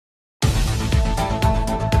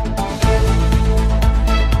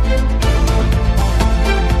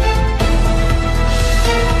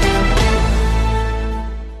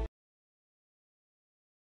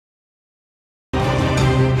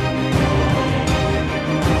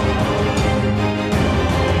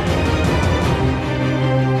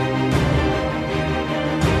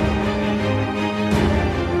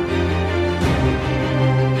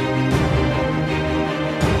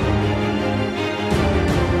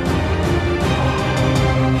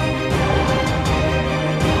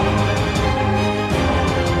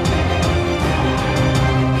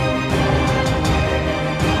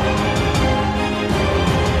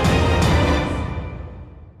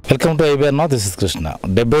Welcome to IBR NOW. This is Krishna.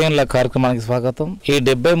 70 ఏళ్ల కార్యక్రమానికి స్వాగతం. ఈ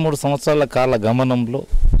 73 సంవత్సరాల కాల గమనంలో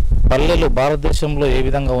పల్లెలు భారతదేశంలో ఏ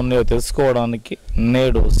విధంగా ఉన్నాయో తెలుసుకోవడానికి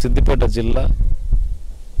నేడు సిద్దిపేట జిల్లా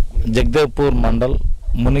జగదేవ్పూర్ మండల్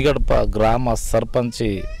మునిగడప గ్రామ సర్పంచి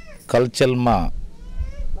కల్చెల్మ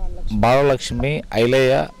బాలలక్ష్మి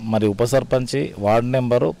ఐలయ్య మరియు ఉప సర్పంచి వార్డు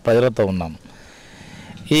నెంబరు ప్రజలతో ఉన్నాం.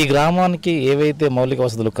 ఈ గ్రామానికి ఏవైతే మౌలిక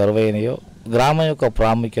వసతులు కరువైనాయో, గ్రామం యొక్క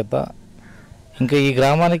ప్రాముఖ్యత, ఇంకా ఈ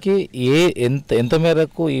గ్రామానికి ఎంత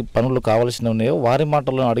మేరకు ఈ పనులు కావాల్సి ఉన్నాయో వారి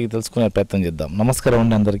మాటలను అడిగి తెలుసుకునే ప్రయత్నం చేద్దాం. నమస్కారం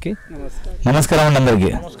అండి అందరికీ. నమస్కారం అండి అందరికీ.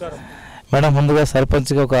 మేడం, ముందుగా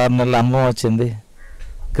సర్పంచ్గా ఒక 6 నెలల అనుభవం వచ్చింది.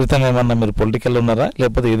 క్రితం ఏమన్నా మీరు పొలిటికల్ ఉన్నారా,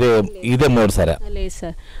 లేకపోతే ఇదే మూడుసారా? లేదు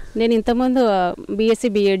సార్, నేను ఇంతకుముందు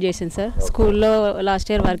BSc B.Ed చేశాను సార్. స్కూల్లో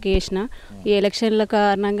లాస్ట్ ఇయర్ వర్క్ చేసిన. ఈ ఎలక్షన్ల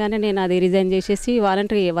కారణంగానే నేను అది రిజైన్ చేసేసి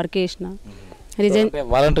వాలంటరీ వర్క్ చేసిన.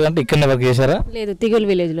 వాలంటీర్ అంటే ఇక్కడనే వర్క్ చేశారా? లేదు, తిగులు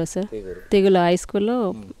విలేజ్లో సార్. తిగులు హై స్కూల్లో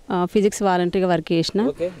ఫిజిక్స్ వాలంటరీగా వర్క్ చేసిన.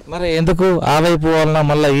 మరి ఎందుకు ఆ వైపు వలన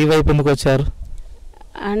మళ్ళీ ఈ వైపు ఎందుకు వచ్చారు?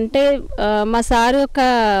 అంటే మా సార్ యొక్క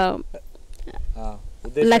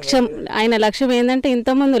లక్ష్యం, ఆయన లక్ష్యం ఏంటంటే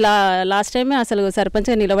ఇంతకుముందు లాస్ట్ టైమే అసలు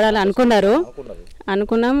సర్పంచ్గా నిలబడాలి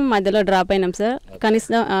అనుకున్నాం, మధ్యలో డ్రాప్ అయినాం సార్.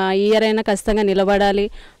 కనీసం ఈ ఇయర్ అయినా ఖచ్చితంగా నిలబడాలి,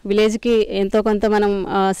 విలేజ్కి ఎంతో కొంత మనం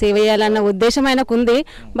సేవ చేయాలన్న ఉద్దేశం ఆయనకు ఉంది.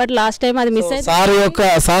 బట్ లాస్ట్ టైం అది మిస్ అయింది.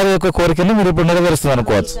 సార్ యొక్క కోరికను మీరు ఇప్పుడు నెరవేరుస్తున్నారు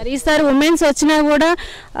అనుకోవచ్చు. ఈసారి ఉమెన్స్ వచ్చినా కూడా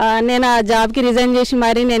నేను ఆ జాబ్కి రిజైన్ చేసి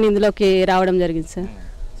మరీ నేను ఇందులోకి రావడం జరిగింది సార్.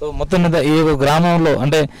 సో మొత్తం మీద ఈ గ్రామంలో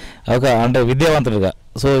అంటే విద్యావంతుడిగా,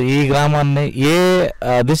 సో ఈ గ్రామాన్ని ఏ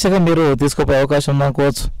దిశగా మీరు తీసుకుపోయే అవకాశం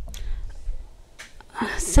ఉందనుకోవచ్చు?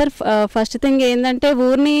 సార్, ఫస్ట్ థింగ్ ఏంటంటే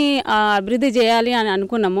ఊరిని అభివృద్ధి చేయాలి అని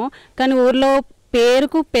అనుకున్నాము. కానీ ఊర్లో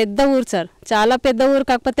పేరుకు పెద్ద ఊరు సార్, చాలా పెద్ద ఊరు.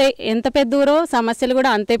 కాకపోతే ఎంత పెద్ద ఊరో సమస్యలు కూడా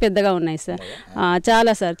అంతే పెద్దగా ఉన్నాయి సార్.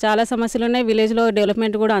 చాలా సమస్యలు ఉన్నాయి. విలేజ్లో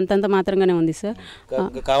డెవలప్మెంట్ కూడా అంతంత మాత్రంగానే ఉంది సార్.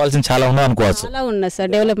 కావాల్సిన చాలా ఉన్నాయి అనుకోవచ్చు. చాలా ఉన్నాయి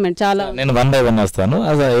సార్, డెవలప్మెంట్ చాలా. నేను 1 by 1 వస్తాను.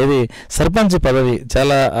 ఇది సర్పంచ్ పదవి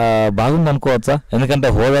చాలా బాగుంది అనుకోవచ్చా? ఎందుకంటే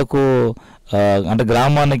హోదాకు అంటే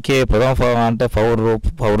గ్రామానికి అంటే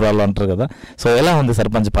పౌరాలు అంటారు కదా, సో ఎలా ఉంది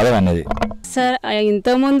సర్పంచ్ పదవి అనేది? సార్,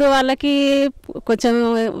 ఇంతకుముందు వాళ్ళకి కొంచెం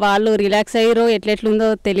వాళ్ళు రిలాక్స్ అయ్యారో ఎట్లెట్లుందో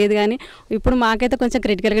తెలియదు, కానీ ఇప్పుడు మాకైతే కొంచెం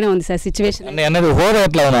క్రిటికల్గానే ఉంది సార్ సిచ్యువేషన్ అనేది. హోదా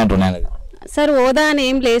ఎట్లా ఉంది అంటున్నాను సార్. హోదా అని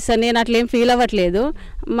ఏం లేదు సార్, నేను అట్లా ఏం ఫీల్ అవ్వట్లేదు.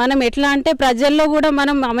 మనం ఎట్లా అంటే ప్రజల్లో కూడా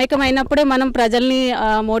మనం మమేకమైనప్పుడే మనం ప్రజల్ని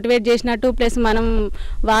మోటివేట్ చేసినట్టు, ప్లస్ మనం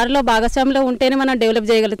వారిలో భాగస్వామ్యంలో ఉంటేనే మనం డెవలప్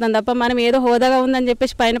చేయగలుగుతాం తప్ప మనం ఏదో హోదాగా ఉందని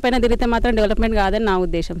చెప్పేసి పైన తిరిగితే మాత్రం డెవలప్మెంట్ కాదని నా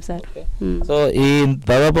ఉద్దేశం సార్. సో ఈ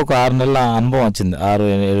దాదాపు ఒక 6 నెలల అనుభవం వచ్చింది,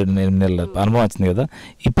 6-8 నెలల అనుభవం వచ్చింది కదా.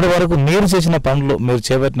 ఇప్పటి వరకు మీరు చేసిన పనులు, మీరు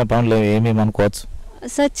చేపట్టిన పనులు ఏమేమి అనుకోవచ్చు?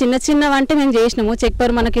 సార్, చిన్న అంటే మేము చేసినాము. చెక్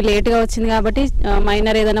పవర్ మనకి లేట్గా వచ్చింది కాబట్టి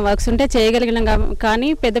మైనర్ ఏదైనా వర్క్స్ ఉంటే చేయగలిగినాం. కానీ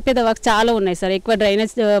పెద్ద వర్క్స్ చాలా ఉన్నాయి సార్. ఎక్కువ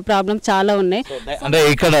డ్రైనేజ్ ప్రాబ్లమ్స్ చాలా ఉన్నాయి. అంటే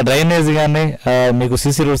ఇక్కడ డ్రైనేజ్ కానీ మీకు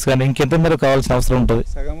సీసీ రోడ్స్ కానీ ఇంకెంత మేర కావాల్సిన అవసరం ఉంటుంది?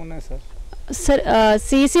 సార్,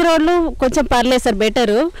 సీసీ రోడ్లు కొంచెం పర్లేదు సార్,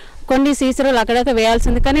 బెటరు. కొన్ని సీసీ రోడ్లు అక్కడైతే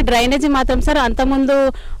వేయాల్సింది. కానీ డ్రైనేజీ మాత్రం సార్ అంతకుముందు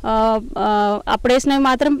అప్పుడు వేసినవి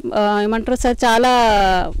మాత్రం ఏమంటారు సార్, చాలా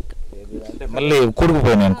మళ్ళీ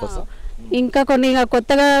కూడుకుపోయినాయి అనుకోసం. ఇంకా కొన్ని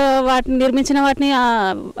కొత్తగా వాటిని నిర్మించిన వాటిని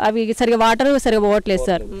అవి సరిగా వాటర్ సరిగా పోవట్లేదు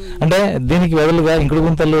సార్. అంటే దీనికి బదులుగా ఇంకుడు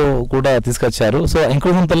గుంతలు కూడా తీసుకొచ్చారు. సో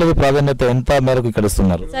ఇంకుడు గుంతలకి ప్రాధాన్యత ఎంత మేరకు ఇక్కడ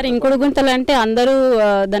ఇస్తున్నారు సార్? ఇంకుడు గుంతలు అంటే అందరూ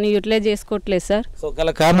దాన్ని యూటిలైజ్ చేసుకోవట్లేదు సార్. సో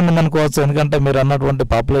గల కారణం ఏందనుకోవచ్చు? ఎందుకంటే మీరు అన్నటువంటి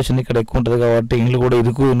పాపులేషన్ ఇక్కడ ఎక్కువ ఉంటుంది కాబట్టి, ఇండ్లు కూడా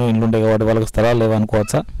ఇరుకు ఇండ్లు ఉంటాయి కాబట్టి వాళ్ళకి స్థలాలు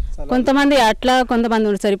లేవనుకోవచ్చా? కొంతమంది అట్లా, కొంతమంది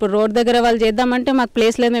ఉంది సార్. ఇప్పుడు రోడ్ దగ్గర వాళ్ళు చేద్దామంటే మాకు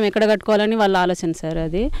ప్లేస్ లేదు, మేము ఎక్కడ కట్టుకోవాలని వాళ్ళ ఆలోచన సార్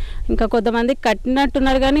అది. ఇంకా కొంతమంది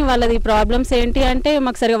కట్టినట్టున్నారు కానీ వాళ్ళది ప్రాబ్లమ్స్ ఏంటి అంటే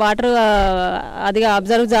మాకు సరిగా వాటర్ అది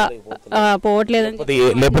అబ్జర్వ్ పోవట్లేదు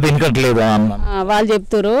లేకపోతే ఇన్కట్లేదు వాళ్ళు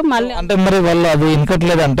చెప్తారు. మళ్ళీ అంటే మరి వాళ్ళు అది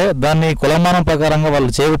ఇన్కట్లేదు అంటే దాన్ని కులమానం ప్రకారంగా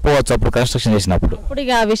వాళ్ళు చేయకపోవచ్చు అప్పుడు కన్స్ట్రక్షన్ చేసినప్పుడు. ఇప్పుడు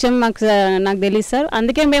ఇక ఆ విషయం నాకు తెలియదు సార్.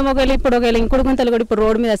 అందుకే మేము ఒకవేళ ఇంకుడు గుంతలు కూడా ఇప్పుడు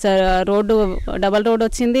రోడ్ మీద సార్, రోడ్డు డబల్ రోడ్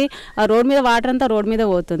వచ్చింది, ఆ రోడ్ మీద వాటర్ అంతా రోడ్ మీద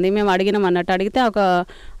పోతుంది. మేము అడిగినాం అన్నట్టు. అడిగితే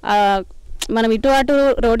మనం ఇటు అటు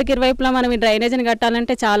రోడ్డుకి ఇరువైపులా మనం ఈ డ్రైనేజీని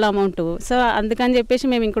కట్టాలంటే చాలా అమౌంట్. సో అందుకని చెప్పేసి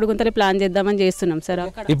మేము ఇంకుడు గుంతలు ప్లాన్ చేద్దామని చేస్తున్నాం సార్.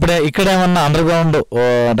 ఇక్కడ ఏమన్నా అండర్ గ్రౌండ్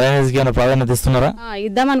డ్రైనేజ్ ప్రాధాన్యత ఇస్తున్నారా?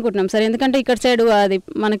 ఇద్దాం అనుకుంటున్నాం సార్. ఎందుకంటే ఇక్కడ సైడ్ అది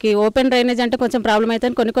మనకి ఓపెన్ డ్రైనేజ్ అంటే కొంచెం ప్రాబ్లం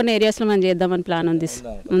అవుతుంది. కొన్ని ఏరియాస్లో మనం చేద్దామని ప్లాన్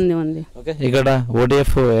ఉంది. ఇక్కడ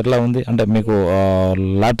ODF ఎలా ఉంది అంటే మీకు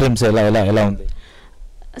లాట్రిమ్స్ ఎలా ఉంది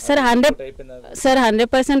సార్?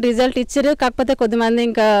 100% రిజల్ట్ ఇచ్చారు. కాకపోతే కొద్దిమంది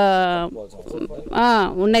ఇంకా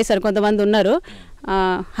ఉన్నాయి సార్, కొంతమంది ఉన్నారు.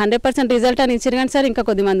 100% రిజల్ట్ అని ఇచ్చారు కానీ సార్ ఇంకా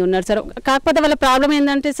కొద్దిమంది ఉన్నారు సార్. కాకపోతే వాళ్ళ ప్రాబ్లం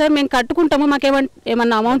ఏంటంటే సార్ మేము కట్టుకుంటాము మాకు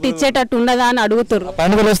ఏమన్నా అమౌంట్ ఇచ్చేటట్టు ఉండదా అని అడుగుతారు.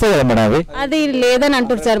 అది లేదని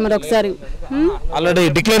అంటారు సార్. మరి ఒకసారి ఆల్రెడీ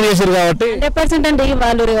డిక్లేర్ చేశారు కాబట్టి 100% అండి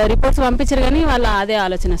వాళ్ళు రిపోర్ట్స్ పంపించారు కానీ వాళ్ళ అదే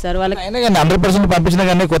ఆలోచన సార్. వాళ్ళకి 100% పంపించినా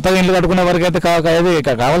కానీ కొత్తగా ఇల్లు కట్టుకునే వరకు అయితే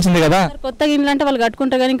కావాల్సింది కదా. కొత్తగా ఇల్లు అంటే వాళ్ళు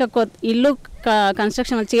కట్టుకుంటారు కానీ ఇంకా ఇల్లు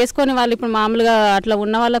కన్స్ట్రక్షన్ చేసుకొని వాళ్ళు ఇప్పుడు మామూలుగా అట్లా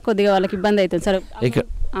ఉన్న వాళ్ళకి కొద్దిగా వాళ్ళకి ఇబ్బంది అవుతుంది సార్.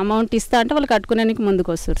 అమౌంట్ ఇస్తా అంటే వాళ్ళు కట్టుకునేందుకు ముందుకు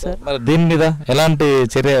వస్తారు సార్. దీని మీద ఎలాంటి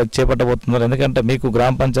చర్య చేపట్టబోతున్నారు? ఎందుకంటే మీకు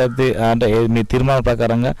గ్రామ పంచాయతీ అంటే మీ తీర్మానం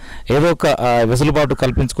ప్రకారంగా ఏదో ఒక వెసులుబాటు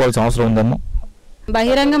కల్పించుకోవాల్సిన అవసరం ఉందేమో.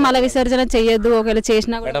 బహిరంగ మల విసర్జన చేయొద్దు, ఒకవేళ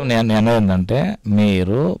చేసినా మేడం నేను అనేది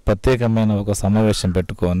మీరు ప్రత్యేకమైన ఒక సమావేశం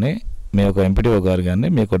పెట్టుకొని మీ యొక్క ఎంపీడీఓ గారు కానీ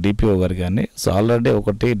మీ యొక్క డిపిఓ గారు కానీ సో ఆల్రెడీ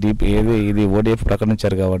ఒకటి ఇది ఓడిఎఫ్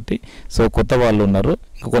ప్రకటించారు కాబట్టి సో కొత్త వాళ్ళు ఉన్నారు,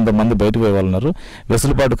 ఇంకా కొంతమంది బయటకు పోయే వాళ్ళు ఉన్నారు,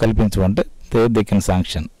 వెసులుబాటు కల్పించమంటే దే కెన్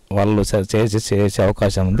శాంక్షన్ వాళ్ళు చేసే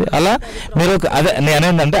అవకాశం ఉంది. అలా మీరు అదే నేను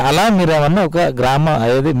ఏంటంటే అలా మీరు ఏమన్నా ఒక గ్రామ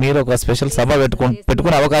అనేది మీరు ఒక స్పెషల్ సభ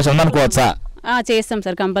పెట్టుకునే అవకాశం ఉందనుకోవచ్చా? చేస్తాం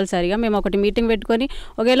సార్ కంపల్సరీగా. మేము ఒకటి మీటింగ్ పెట్టుకొని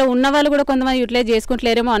ఒకవేళ ఉన్న వాళ్ళు కూడా కొంతమంది యూటిలైజ్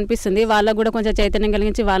చేసుకుంటలేరేమో అనిపిస్తుంది, వాళ్ళకు కూడా కొంచెం చైతన్యం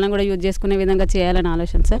కలిగించి వాళ్ళని కూడా యూజ్ చేసుకునే విధంగా చేయాలని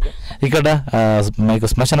ఆలోచన సార్. ఇక్కడ మీకు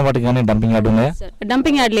శ్మశాన వాటిక కానీ డంపింగ్ యార్డ్ ఉన్నాయా?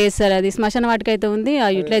 డంపింగ్ యార్డ్ లేదు సార్, అది శ్మశాన వాటిక అయితే ఉంది,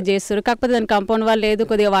 యూటిలైజ్ చేస్తారు. కాకపోతే దాని కాంపౌండ్ వాళ్ళు లేదు,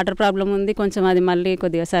 కొద్దిగా వాటర్ ప్రాబ్లం ఉంది, కొంచెం అది మళ్ళీ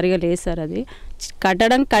కొద్దిగా సరిగా లేదు సార్. అది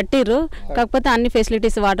కట్టిర్రు కాకపోతే అన్ని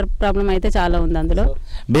ఫెసిలిటీస్ వాటర్ ప్రాబ్లం అయితే చాలా ఉంది అందులో.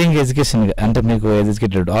 బీయింగ్ ఎడ్యుకేషన్ అంటే మీకు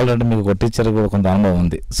ఎడ్యుకేటెడ్ ఆల్రెడీ మీకు ఒక టీచర్ కూడా కొంత అనుభవం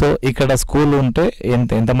ఉంది. సో ఇక్కడ స్కూల్ ఉంటే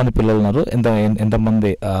ఎంతమంది పిల్లలు ఉన్నారు,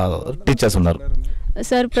 ఎంతమంది టీచర్స్ ఉన్నారు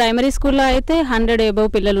సార్? ప్రైమరీ స్కూల్లో అయితే 100 అబవ్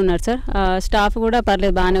పిల్లలు ఉన్నారు సార్. స్టాఫ్ కూడా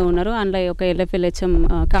పర్లేదు బాగానే ఉన్నారు. అందులో ఒక LFLHM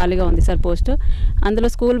ఖాళీగా ఉంది సార్ పోస్ట్. అందులో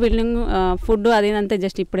స్కూల్ బిల్డింగ్ ఫుడ్ అది అంతే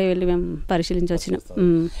జస్ట్ ఇప్పుడే వెళ్ళి మేము పరిశీలించి వచ్చినాం.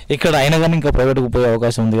 ఇక్కడ అయినా కానీ ఇంకా ప్రైవేట్కి పోయే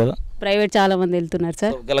అవకాశం ఉంది కదా? ప్రైవేట్ చాలా మంది వెళ్తున్నారు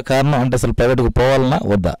సార్. గల కారణం అంటే అసలు ప్రైవేట్కి పోవాలన్నా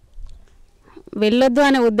వద్దా? వెళ్ళొద్దు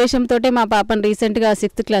అనే ఉద్దేశంతో మా పాపను రీసెంట్గా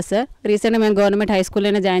 6th క్లాస్ సార్, రీసెంట్గా మేము గవర్నమెంట్ హై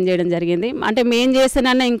స్కూల్లోనే జాయిన్ చేయడం జరిగింది. అంటే మేము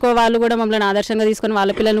చేస్తానన్నా ఇంకో వాళ్ళు కూడా మమ్మల్ని ఆదర్శంగా తీసుకొని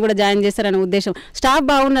వాళ్ళ పిల్లల్ని కూడా జాయిన్ చేస్తారనే ఉద్దేశం. స్టాఫ్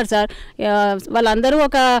బాగున్నారు సార్, వాళ్ళందరూ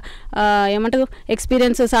ఒక ఏమంటారు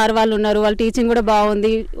ఎక్స్పీరియన్స్ సార్ వాళ్ళు ఉన్నారు, వాళ్ళ టీచింగ్ కూడా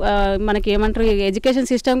బాగుంది. మనకి ఏమంటారు ఎడ్యుకేషన్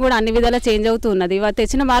సిస్టమ్ కూడా అన్ని విధాలా చేంజ్ అవుతూ ఉన్నది.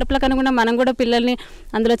 తెచ్చిన మార్పులకు అనుగుణంగా మనం కూడా పిల్లల్ని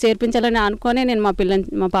అందులో చేర్పించాలని అనుకునే నేను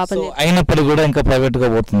మా పాపని అయినప్పుడు కూడా ఇంకా ప్రైవేట్గా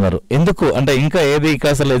పోతున్నారు ఎందుకు? అంటే ఇంకా ఏది ఇక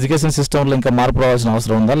అసలు ఎడ్యుకేషన్ సిస్టంలో ఇంకా మార్పు రావాల్సిన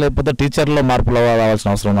అవసరం ఉందా, లేకపోతే టీచర్లో మార్పు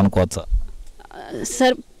రావాల్సిన అవసరం ఉందా అనుకోవచ్చా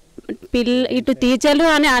సార్? ఇటు టీచర్లు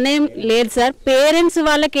అనేం లేదు సార్. పేరెంట్స్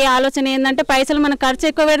వాళ్ళకి ఆలోచన ఏంటంటే పైసలు మన ఖర్చు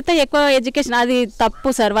ఎక్కువ పెడితే ఎక్కువ ఎడ్యుకేషన్, అది తప్పు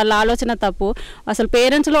సార్. వాళ్ళ ఆలోచన తప్పు. అసలు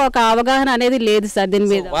పేరెంట్స్లో ఒక అవగాహన అనేది లేదు సార్ దీని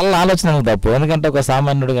మీద. వాళ్ళ ఆలోచన తప్పు. ఎందుకంటే ఒక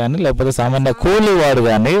సామాన్యుడు కానీ లేకపోతే సామాన్య కూలీ వాడు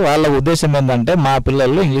కానీ వాళ్ళ ఉద్దేశం ఏంటంటే మా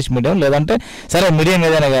పిల్లలు ఇంగ్లీష్ మీడియం లేదంటే సరే మీడియం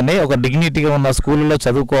ఏదైనా కానీ ఒక డిగ్నిటీగా ఉన్న స్కూల్లో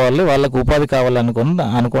చదువుకోవాలి, వాళ్ళకు ఉపాధి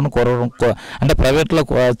కావాలనుకొని కోరడం అంటే ప్రైవేట్లో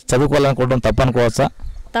చదువుకోవాలనుకోవడం తప్పు అనుకోవచ్చా?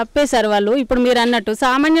 తప్పే సార్. వాళ్ళు ఇప్పుడు మీరు అన్నట్టు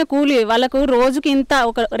సామాన్య కూలి వాళ్ళకు రోజుకి ఇంత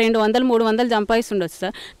ఒక 200-300 సంపాదిస్తుండొచ్చు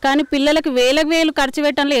సార్, కానీ పిల్లలకి వేలు ఖర్చు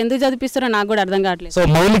పెట్టడంలో ఎందుకు చదివిస్తారో నాకు కూడా అర్థం కావట్లేదు. సో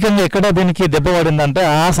మౌలికంగా ఎక్కడ దీనికి దెబ్బ పడిందంటే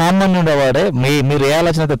ఆ సామాన్యుడు వాడే మీరు ఏ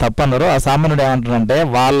ఆలోచన అయితే తప్పన్నారో ఆ సామాన్యుడు ఏమంటారంటే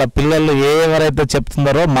వాళ్ళ పిల్లలు ఎవరైతే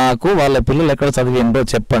చెప్తున్నారో మాకు వాళ్ళ పిల్లలు ఎక్కడ చదివిండో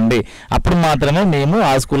చెప్పండి, అప్పుడు మాత్రమే మేము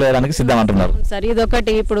ఆ స్కూల్ వేయడానికి సిద్ధం అంటున్నారు సార్.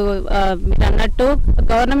 ఇదొకటి. ఇప్పుడు మీరు అన్నట్టు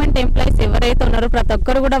గవర్నమెంట్ ఎంప్లాయీస్ ఎవరైతే ఉన్నారో ప్రతి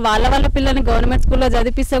ఒక్కరు కూడా వాళ్ళ పిల్లల్ని గవర్నమెంట్ స్కూల్లో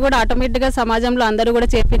చదివి కూడా ఆటోమేటిక్గా సమాజంలో అందరూ కూడా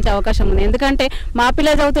చేర్పించే అవకాశం ఉంది. ఎందుకంటే మా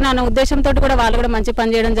పిల్లలు చదువుతున్న అన్న ఉద్దేశంతో కూడా వాళ్ళు కూడా మంచి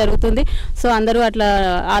పని చేయడం జరుగుతుంది. సో అందరూ అట్లా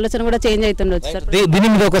ఆలోచన కూడా చేంజ్ అవుతుండొచ్చు సార్. దీని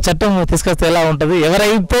మీద ఒక చట్టం తీసుకొస్తే ఎలా ఉంటుంది?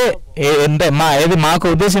 ఎవరైతే అంటే మాకు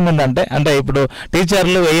ఉద్దేశం ఏంటంటే అంటే ఇప్పుడు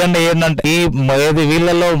టీచర్లు ఏంటంటే ఏది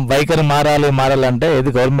వీళ్ళలో వైఖరి మారాలంటే ఏది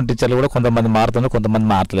గవర్నమెంట్ టీచర్లు కూడా కొంతమంది మారుతున్నారు, కొంతమంది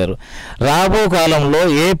మారట్లేరు. రాబో కాలంలో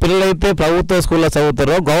ఏ పిల్లలైతే ప్రభుత్వ స్కూల్లో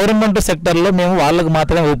చదువుతారో గవర్నమెంట్ సెక్టర్లో మేము వాళ్ళకు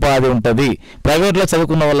మాత్రమే ఉపాధి ఉంటుంది, ప్రైవేట్లో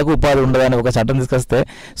చదువుకున్న వాళ్ళకు ఉపాధి ఉండదు అని ఒక చట్టం తీసుకొస్తే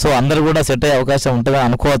సో అందరూ కూడా సెట్ అయ్యే అవకాశం ఉంటుందా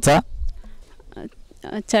అనుకోవచ్చా?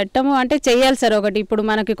 చట్టము అంటే చెయ్యాలి సార్. ఒకటి ఇప్పుడు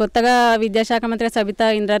మనకి కొత్తగా విద్యాశాఖ మంత్రి సబితా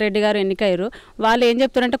ఇంద్రారెడ్డి గారు ఎన్నికయ్యారు. వాళ్ళు ఏం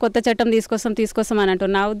చెప్తారంటే కొత్త చట్టం తీసుకొస్తాం అని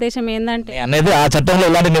అంటారు. నా ఉద్దేశం ఏంటంటే అనేది ఆ చట్టంలో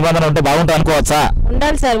ఇలాంటి నిబంధన ఉంటే బాగుంటుంది అనుకోవచ్చా?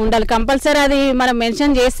 ఉండాలి సార్, ఉండాలి కంపల్సరీ. అది మనం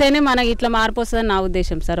మెన్షన్ చేస్తేనే మనకి ఇట్లా మార్పు వస్తుందని నా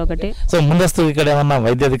ఉద్దేశం సార్. ఒకటి సో ముందస్తు ఇక్కడ ఏమన్నా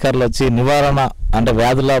వైద్య అధికారులు వచ్చి నివారణ అంటే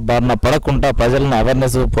వ్యాధుల బారిన పడకుండా ప్రజలను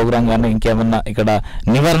అవేర్నెస్ ప్రోగ్రామ్ కానీ ఇంకేమన్నా ఇక్కడ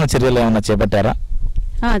నివారణ చర్యలు ఏమన్నా చేపట్టారా?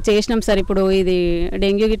 చేసినాం సార్. ఇప్పుడు ఇది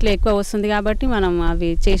డెంగ్యూ గిట్లా ఎక్కువ వస్తుంది కాబట్టి మనం అవి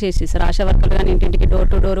చేసేసి సార్. ఆశా వర్కర్లు కానీ ఇంటింటికి డోర్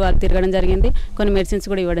టు డోర్ వాళ్ళు తిరగడం జరిగింది. కొన్ని మెడిసిన్స్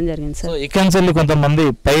కూడా ఇవ్వడం జరిగింది సార్. ఇక్కడ కొంతమంది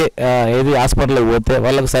పై ఏది హాస్పిటల్కి పోతే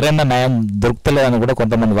వాళ్ళకి సరైన న్యాయం దొరుకుతలేదని కూడా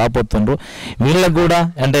కొంతమంది వాపోతుండ్రు. వీళ్ళకి కూడా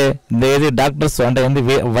అంటే ఏది డాక్టర్స్ అంటే ఏంది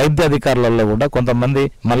వైద్య అధికారులలో కూడా కొంతమంది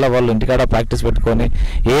మళ్ళీ వాళ్ళు ఇంటికాడ ప్రాక్టీస్ పెట్టుకొని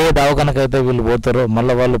ఏ దవాఖానకైతే వీళ్ళు పోతారో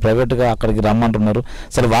మళ్ళీ వాళ్ళు ప్రైవేట్గా అక్కడికి రమ్మంటున్నారు.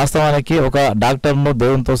 సరే వాస్తవానికి ఒక డాక్టర్ను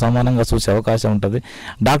దేవునితో సమానంగా చూసే అవకాశం ఉంటుంది.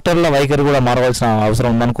 డాక్టర్ల వైఖరి కూడా మారవలసిన అవసరం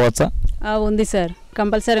ఉందనుకోవచ్చా? ఉంది సార్,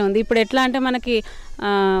 కంపల్సరీ ఉంది. ఇప్పుడు ఎట్లా అంటే మనకి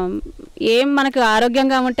ఏం మనకు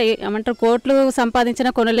ఆరోగ్యంగా ఉంటాయి ఏమంటారు, కోట్లు సంపాదించిన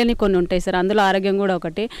కొనలేని కొన్ని ఉంటాయి సార్. అందులో ఆరోగ్యం కూడా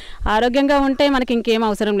ఒకటి. ఆరోగ్యంగా ఉంటే మనకి ఇంకేం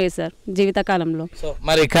అవసరం లేదు సార్ జీవితకాలంలో.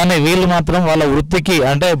 మరి కానీ వీళ్ళు మాత్రం వాళ్ళ వృత్తికి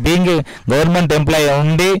అంటే బీయింగ్ గవర్నమెంట్ ఎంప్లాయీ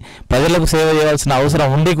ఉండి ప్రజలకు సేవ చేయాల్సిన అవసరం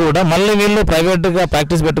ఉండి కూడా మళ్ళీ వీళ్ళు ప్రైవేట్గా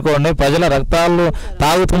ప్రాక్టీస్ పెట్టుకోండి ప్రజల రక్తాలు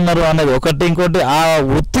తాగుతున్నారు అనేది ఒకటి. ఇంకోటి ఆ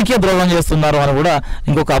వృత్తికే ద్రోహం చేస్తున్నారు అని కూడా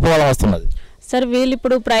ఇంకొక అపవాదం వస్తున్నది సార్. వీళ్ళు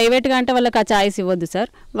ఇప్పుడు ప్రైవేట్గా అంటే వాళ్ళకి ఆ ఛాయిస్ ఇవ్వద్దు సార్.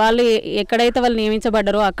 వాళ్ళు ఎక్కడైతే వాళ్ళు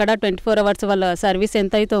నియమించబడ్డారో అక్కడ 24 hours వాళ్ళ సర్వీస్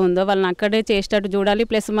ఎంత అయితే ఉందో వాళ్ళని అక్కడే చేసేటట్టు చూడాలి.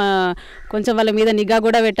 ప్లస్ కొంచెం వాళ్ళ మీద నిఘా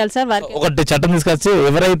కూడా పెట్టాలి సార్. ఒకటి చట్టం తీసుకొచ్చి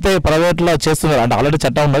ఎవరైతే ప్రైవేట్లో చేస్తున్నారో అంటే ఆల్రెడీ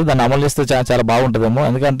చట్టం ఉన్నది దాన్ని అమలు చేస్తే చాలా బాగుంటుందేమో.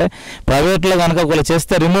 ఎందుకంటే ప్రైవేట్లో కనుక ఒకళ్ళు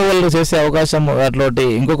చేస్తే రిమూవల్ చేసే అవకాశం అట్లా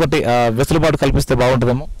ఇంకొకటి వెసులుబాటు కల్పిస్తే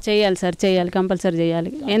బాగుంటుందేమో. చేయాలి సార్, చేయాలి, కంపల్సరీ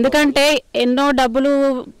చేయాలి. ఎందుకంటే ఎన్నో డబ్బులు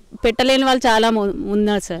పెట్టలేని వాళ్ళు చాలా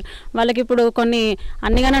ఉన్నారు సార్. వాళ్ళకి ఇప్పుడు కొన్ని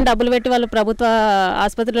అన్నిగానే డబ్బులు పెట్టి వాళ్ళు ప్రభుత్వ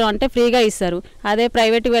ఆసుపత్రిలో అంటే ఫ్రీగా ఇస్తారు. అదే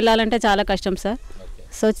ప్రైవేట్కి వెళ్ళాలంటే చాలా కష్టం సార్.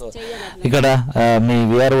 సో ఇక్కడ మీ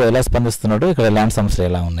వీఆర్ఓ ఎలా స్పందిస్తున్నాడు? ఇక్కడ ల్యాండ్ సమస్యలు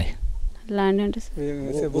ఎలా ఉన్నాయి? ల్యాండ్ అంటే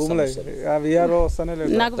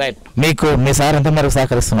మీకు మీ సార్ ఎంత మేరకు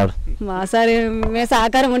సహకరిస్తున్నాడు? మా సార్ మేము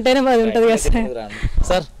సహకారం ఉంటేనే ఉంటుంది కదా సార్.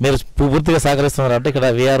 సార్ మీరు పూర్తిగా సహకరిస్తున్నారు అంటే ఇక్కడ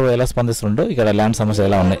వీఆర్ఓ ఎలా స్పందిస్తుండో ఇక్కడ ల్యాండ్ సమస్య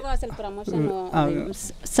ఎలా ఉన్నాయి? అసలు ప్రమోషన్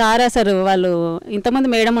సార్ అసలు వాళ్ళు ఇంతమంది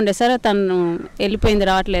మేడం ఉండే సార్, తను వెళ్ళిపోయింది,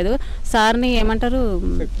 రావట్లేదు. సార్ని ఏమంటారు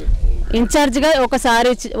ఇన్ఛార్జ్గా ఒకసారి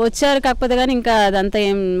వచ్చారు, కాకపోతే కానీ ఇంకా అదంతా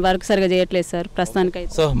ఏం వర్క్ సరిగా చేయట్లేదు సార్ ప్రస్తుతానికి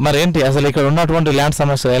అయితే. సో మరి ఏంటి అసలు ఇక్కడ ఉన్నటువంటి ల్యాండ్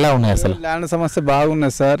సమస్య ఎలా ఉన్నాయి? అసలు ల్యాండ్ సమస్య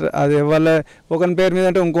బాగున్నది సార్. అది వాళ్ళ ఒకని పేరు మీద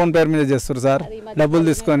అంటే ఇంకోని పేరు మీద చేస్తారు సార్, డబ్బులు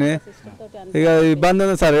తీసుకొని. ఇక ఇబ్బంది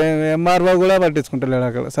ఉంది సార్. ఎంఆర్ఓ కూడా పట్టించుకుంటలేడు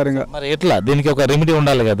అక్కడ సరిగా. మరి ఎట్లా దీనికి ఒక రెమెడీ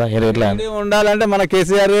ఉండాలి కదా? ఎట్లా ఉండాలంటే మన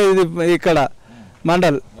కేసీఆర్ ఇది ఇక్కడ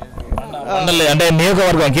మండల్ అంటే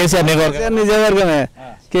నియోజకవర్గం కేసీఆర్ నియోజకవర్గమే.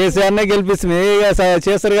 కేసీఆర్నే గెలిపిస్తుంది. ఇక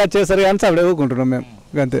చేస్తారు కానీ అప్పుడే ఊరుకుంటున్నాం మేము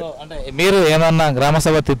అంతే. మీరు ఏమన్నా గ్రామ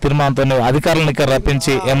సభ తీర్మానంతో అధికారులను ఇక్కడ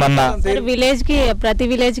రప్పించి ఏమన్నా విలేజ్ కి ప్రతి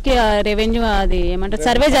విలేజ్ కి రెవెన్యూ అది ఏమంటారు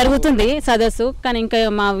సర్వే జరుగుతుంది సదస్సు, కానీ ఇంకా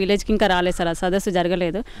మా విలేజ్ కి ఇంకా రాలేదు సార్, సదస్సు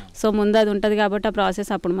జరగలేదు. సో ముందు అది ఉంటుంది కాబట్టి ఆ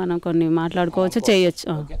ప్రాసెస్ అప్పుడు మనం కొన్ని మాట్లాడుకోవచ్చు,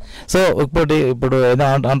 చేయొచ్చు. సో ఇప్పుడు ఏదో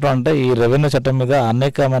అంటే ఈ రెవెన్యూ చట్టం మీద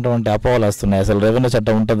అనేకమైనటువంటి అపోహలు వస్తున్నాయి. అసలు రెవెన్యూ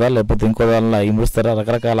చట్టం ఉంటుందా లేకపోతే ఇంకో దానిలో ఇముస్తారా,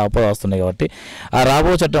 రకరకాల అపోహలు వస్తున్నాయి. కాబట్టి ఆ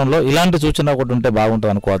రాబో చట్టంలో ఇలాంటి సూచన ఒకటి ఉంటే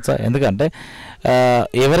బాగుంటుంది అనుకోవచ్చా? ఎందుకంటే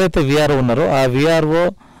ఎవరైతే వీఆర్ఓ ఉన్నారో ఆ వీఆర్ఓ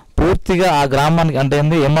పూర్తిగా ఆ గ్రామానికి అంటే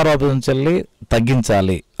ఏంది ఎంఆర్ఓ ఆఫీస్ నుంచి వెళ్ళి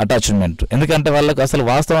తగ్గించాలి అటాచ్మెంట్. ఎందుకంటే వాళ్ళకి అసలు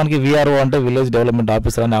వాస్తవానికి వీఆర్ఓ అంటే విలేజ్ డెవలప్మెంట్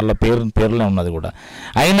ఆఫీసర్ అని వాళ్ళ పేరులో ఉన్నది కూడా.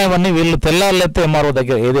 అయినవన్నీ వీళ్ళు తెల్లాళ్ళైతే ఎంఆర్ఓ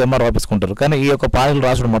దగ్గర ఏదో ఎంఆర్ఓ ఆఫీస్కి ఉంటారు. కానీ ఈ యొక్క పానీలు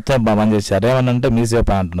రాసుడు మొత్తం బంద్ చేశారు. ఏమనంటే మీసేవ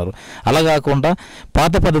పాన్ అంటున్నారు. అలా కాకుండా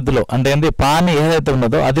పాత పద్ధతిలో అంటే ఏంది పానీ ఏదైతే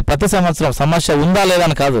ఉన్నదో అది ప్రతి సంవత్సరం సమస్య ఉందా లేదా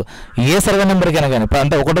అని కాదు, ఏ సర్వే నెంబర్కైనా కానీ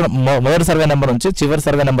అంటే మొదటి సర్వే నెంబర్ నుంచి చివరి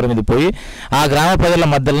సర్వే నెంబర్ మీద పోయి ఆ గ్రామ ప్రజల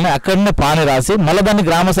మధ్యలోనే అక్కడనే పానీ రాసి మళ్ళీ దాన్ని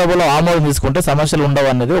గ్రామ సభలో ఆమోదం తీసుకుంటే సమస్యలు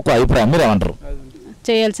ఉండవు అనేది ఒక అభిప్రాయం. మీరు ఏమంటారు?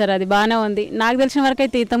 చేయాలి సార్, అది బాగానే ఉంది. నాకు తెలిసిన వరకు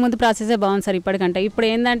అయితే ఇంతకుముందు ప్రాసెసే బాగుంది సార్ ఇప్పటికంటే. ఇప్పుడు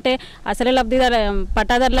ఏంటంటే అసలే లబ్ధిదారు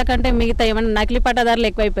పట్టాదారుల కంటే మిగతా ఏమన్నా నకిలీ పట్టాదారులు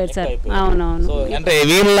ఎక్కువైపోయారు సార్. అవునవును. అంటే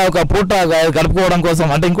వీళ్ళ ఒక పూట గడుపుకోవడం కోసం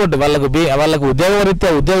అంటే ఇంకోటి వాళ్ళకు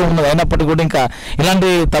ఉద్యోగరీత్యా ఉద్యోగం ఉన్నది అయినప్పటికీ కూడా ఇంకా ఇలాంటి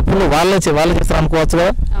తప్పులు వాళ్ళే చేస్తారు అనుకోవచ్చు కదా?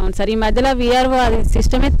 అవును సార్. ఈ మధ్యలో వీఆర్ఓ అది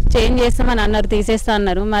సిస్టమే చేంజ్ చేస్తామని అన్నారు, తీసేస్తా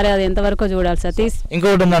అన్నారు. మరి అది ఎంతవరకు చూడాలి సార్.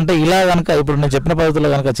 ఇంకోటి ఏంటంటే ఇలా కనుక ఇప్పుడు నేను చెప్పిన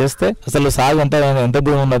పద్ధతిలో కనుక చేస్తే అసలు సాగు ఎంత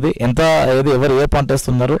దూరం ఉన్నది, ఎంత ఏది ఎవరు ఏ పంట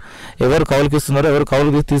వేస్తున్నారు, ఎవరు కౌలుకి ఇస్తున్నారు, ఎవరు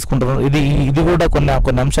కౌలుకి తీసుకుంటున్నారు, ఇది కూడా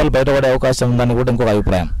కొన్ని అంశాలు బయటపడే అవకాశం ఉందని కూడా ఇంకొక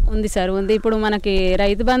అభిప్రాయం ఉంది సార్. ఉంది. ఇప్పుడు మనకి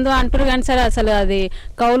రైతు బంధు అంటారు కానీ సార్ అసలు అది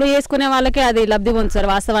కౌలు చేసుకునే వాళ్ళకి అది లబ్ధి పొందు సార్.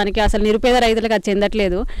 వాస్తవానికి అసలు నిరుపేద రైతులకు అది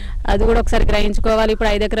చెందట్లేదు. అది కూడా ఒకసారి గ్రహించుకోవాలి. ఇప్పుడు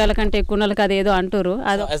 5 ఎకరాల కంటే ఎక్కువ వాళ్ళకి అది ఏదో అంటారు.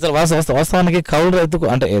 అసలు వాస్తవానికి కౌలు రైతుకు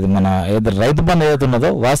అంటే మన రైతు బంధు ఏదైతే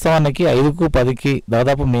ఉన్నదో వాస్తవానికి 5కు 10కి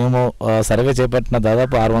దాదాపు మేము సర్వే చేపట్టిన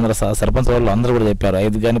దాదాపు 600 సర్పంచ్ వాళ్ళు అందరూ కూడా చెప్పారు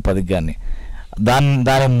 5 కానీ 10కి కానీ.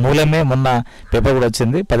 దాని మూలమే మొన్న పేపర్ కూడా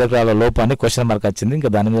వచ్చింది 10 ఎకరాల లోపు అని క్వశ్చన్ మార్క్ వచ్చింది. ఇంకా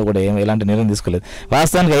దాని మీద కూడా ఎలాంటి నిర్ణయం తీసుకోలేదు.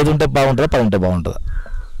 వాస్తవానికి 5 ఉంటే బాగుంటుందా 10 ఉంటే బాగుంటుందా?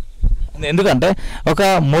 ఎందుకంటే ఒక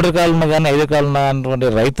 3 ఎకరాలు ఉన్న కానీ 5 ఎకరాలు ఉన్నటువంటి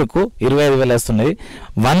రైతుకు 25,000 వస్తున్నాయి.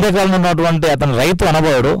 100 ఎకరాలు ఉన్నటువంటి అతను రైతు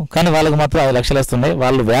అనబోడు, కానీ వాళ్ళకి మాత్రం 5 లక్షలు వస్తున్నాయి.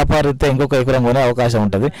 వాళ్ళు వ్యాపారితే ఇంకొక ఎకరం కొనే అవకాశం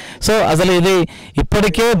ఉంటుంది. సో అసలు ఇది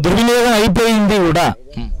ఇప్పటికే దుర్వినియోగం అయిపోయింది కూడా.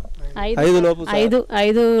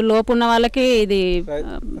 5 లోపు ఉన్న వాళ్ళకి ఇది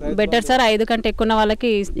బెటర్ సార్. 5 కంటే ఎక్కువ ఉన్న వాళ్ళకి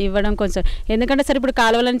ఇవ్వడం కొంచెం, ఎందుకంటే సార్ ఇప్పుడు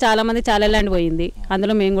కాలువలని చాలా మంది చాలా ల్యాండ్ పోయింది,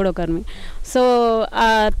 అందులో మేము కూడా ఒకరిని. సో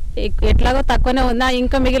ఎట్లాగో తక్కువనే ఉందా,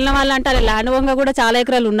 ఇంకా మిగిలిన వాళ్ళు అంటే అలా ల్యాండ్ వంగ కూడా చాలా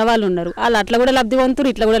ఎకరాలు ఉన్న వాళ్ళు ఉన్నారు, వాళ్ళు అట్లా కూడా లబ్ధి పొందుతారు,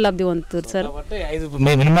 ఇట్లా కూడా లబ్ధి పొందుతారు సార్.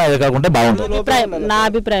 నా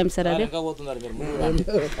అభిప్రాయం సార్ అది.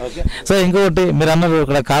 సో ఇంకొకటి మీరు అన్నారు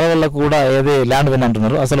ఇక్కడ కాలువలకు కూడా ఏది ల్యాండ్ విన్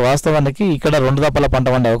అంటున్నారు, అసలు వాస్తవానికి ఇక్కడ 2 దఫాల పంట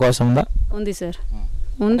పండే అవకాశం ఉందా? ఉంది సార్,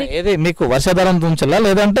 ఉంది. ఏది మీకు వర్షాధారం ఉంచాలా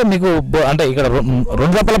లేదంటే మీకు అంటే ఇక్కడ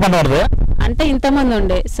 2 దఫాల పంట పడుతుందా? అంటే ఇంతమంది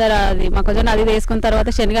ఉండే సార్, అది మొక్కజొన్న అది వేసుకున్న తర్వాత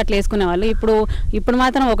శనగ అట్లా వేసుకునే వాళ్ళు. ఇప్పుడు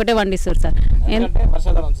మాత్రం ఒకటే వండిస్తారు సార్,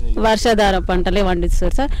 వర్షాధార పంటలే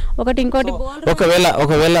వండిస్తారు సార్. ఇంకోటి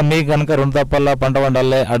ఒకవేళ మీకు కనుక 2 దఫాల పంట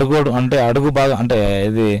పండాలి, అడుగు బాగా అంటే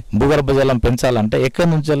ఇది భూగర్భ జలం పెంచాలంటే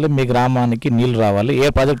ఎక్కడి నుంచి మీ గ్రామానికి నీళ్లు రావాలి,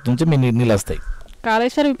 ఏ ప్రాజెక్ట్ నుంచి మీ నీళ్ళు వస్తాయి?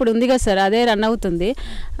 కాళేశ్వరం ఇప్పుడు ఉంది కదా సార్, అదే రన్ అవుతుంది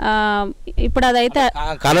ఇప్పుడు. అదైతే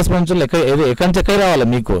కాళేశ్వరం ఎక్కడి నుంచి ఎక్కడ రావాలి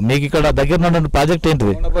మీకు ఇక్కడ దగ్గర ఉన్నటువంటి ప్రాజెక్ట్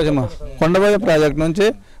ఏంటిది? కొండపోయ ప్రాజెక్ట్ నుంచి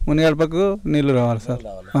మునిగడపకు నీళ్లు రావాలి సార్.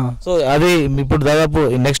 సో అది ఇప్పుడు దాదాపు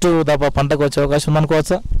నెక్స్ట్ పంటకు వచ్చే అవకాశం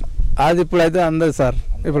ఉందనుకోవచ్చా? అది ఇప్పుడు అయితే అందదు సార్,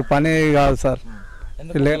 ఇప్పుడు పని కాదు సార్.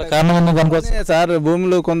 సార్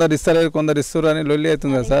భూములు కొందరు ఇస్తలేరు, కొందరు ఇస్తారు అని లొల్లి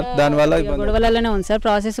అవుతుంది కదా సార్, దానివల్ల గొడవలలోనే ఉంది సార్.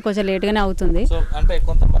 ప్రాసెస్ కొంచెం లేట్ గానే అవుతుంది. అంటే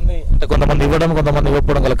కొంతమంది ఇవ్వడం, కొంతమంది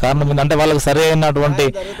ఇవ్వకపోవడం గల కారణం అంటే వాళ్ళకి సరైనటువంటి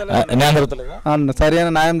న్యాయం జరుగుతలేదు, సరైన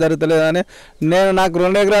న్యాయం జరుగుతలేదు అని. నాకు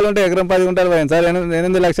 2 ఎకరాలు ఉంటే ఎకరం 10 గుంటలు పోయింది సార్,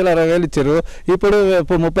 8,60,000 ఇచ్చారు. ఇప్పుడు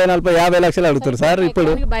 30, 40, 50 లక్షలు అడుగుతారు సార్.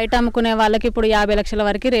 ఇప్పుడు బయట అమ్ముకునే వాళ్ళకి ఇప్పుడు 50 లక్షల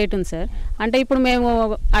వరకు రేట్ ఉంది సార్. అంటే ఇప్పుడు మేము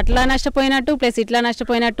అట్లా నష్టపోయినట్టు ప్లస్ ఇట్లా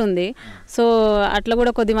నష్టపోయినట్టు ఉంది. సో అట్లా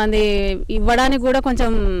కూడా కొద్దిమంది ఇవ్వడానికి కూడా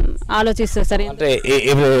కొంచెం ఆలోచిస్తారు సార్.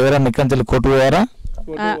 కొట్టుపోయారా?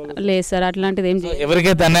 లేదు సార్, అట్లాంటిది ఏం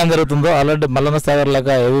ఎవరికైతే అన్యాయం జరుగుతుందో ఆల్రెడీ మల్లన్న సాగర్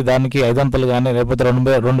లాగా ఏది దానికి 500 కానీ లేకపోతే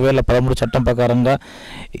 2013 చట్టం ప్రకారంగా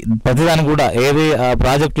ప్రతిదానికి కూడా ఏది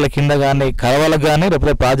ప్రాజెక్టుల కింద కానీ కలవలకు కానీ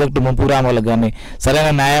లేకపోతే ప్రాజెక్టు ముంపు గ్రామాలకు కానీ సరైన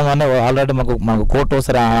న్యాయం అని ఆల్రెడీ మాకు కోర్టు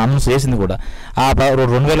సరే అనౌన్స్ చేసింది కూడా. ఆ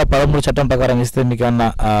 2013 చట్టం ప్రకారం ఇస్తే మీకు ఏమన్నా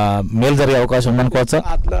మేలు జరిగే అవకాశం ఉందనుకోవచ్చా?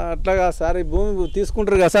 అట్లాగా సార్, ఈ భూమి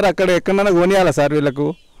తీసుకుంటారు కదా సార్, అక్కడ ఎక్కడైనా కొనియాలా సార్ వీళ్ళకు,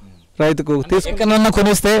 రైతుకు ఎక్కడన్నా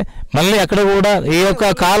కొనిస్తే మళ్ళీ అక్కడ కూడా ఈ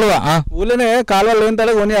యొక్క కాలువ ఊళ్ళోనే కాలువ లేని తడ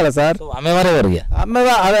కొనియాలి సార్. అమ్మేవారే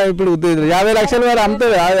అదే ఇప్పుడు 50 లక్షలు వారు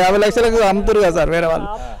అమ్ముతారు, 50 లక్షలకు అమ్ముతారు కదా సార్ వేరే వాళ్ళు.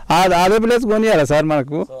 అదే ప్లేస్ కొనియాలి సార్,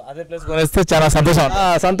 మనకు అదే ప్లేస్ కొనిస్తే చాలా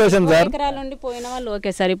సంతోషం సార్. ఎకరాల నుండి పోయిన వాళ్ళు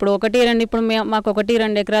ఓకే సార్. ఇప్పుడు 1-2 ఇప్పుడు మాకు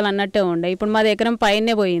 1-2 ఎకరాలు అన్నట్టే ఉండే, ఇప్పుడు మాది ఎకరం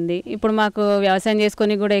పైనే పోయింది. ఇప్పుడు మాకు వ్యవసాయం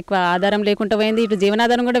చేసుకొని కూడా ఎక్కువ ఆధారం లేకుండా పోయింది. ఇటు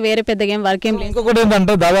జీవనాధారం కూడా వేరే పెద్దగా ఏం వర్క్ ఏం లేదు. ఇంకొకటి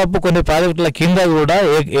ఏంటంటే దాదాపు కొన్ని ప్రాజెక్టుల కింద కూడా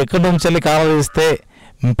ఎక్కడి నుంచి కావాలిస్తే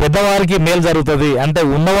పెద్దవారికి మేలు జరుగుతుంది, అంటే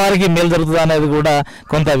ఉన్నవారికి మేలు జరుగుతుంది అనేది కూడా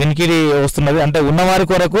కొంత వినికిడి వస్తున్నది. అంటే ఉన్నవారి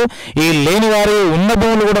కొరకు ఈ లేని వారి ఉన్న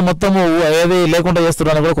భూములు కూడా మొత్తము ఏది లేకుండా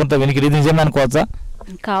చేస్తున్నారు కూడా కొంత వినికిడి. ఇది నిజమే అనుకోవచ్చా?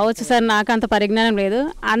 కావచ్చు సార్, నాకు అంత పరిజ్ఞానం లేదు.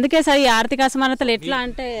 అందుకే సార్ ఈ ఆర్థిక అసమానతలు ఎట్లా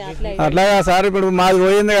అంటే అట్లాగా సార్. ఇప్పుడు మాది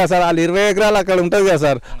పోయింది కదా సార్, వాళ్ళు 20 ఎకరాలు అక్కడ ఉంటుంది కదా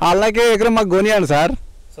సార్, వాళ్ళకే ఎకరం మాకు కొనియాలి సార్.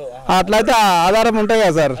 అట్లయితే ఆధారం ఉంటాయి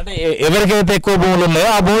కదా సార్. ఎవరికైతే ఎక్కువ భూములు ఉన్నాయో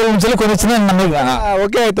ఆ భూముల నుంచి కొనిచ్చిన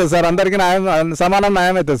ఓకే అవుతుంది సార్, అందరికి సమానం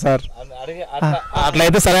న్యాయం అవుతుంది సార్.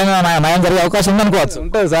 అట్లయితే సరైన న్యాయం జరిగే అవకాశం ఉందనుకోవచ్చు.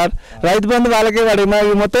 ఉంటుంది సార్. రైతు బంధు వాళ్ళకి వాడి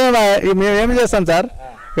మొత్తం మేము ఏమి చేస్తాం సార్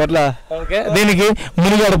ఎట్లా. దీనికి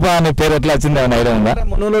మునిగడప అనే పేరు ఎట్లా వచ్చింది ఏమైనా ఐడియా ఉందా?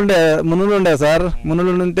 మునులు ఉండే సార్,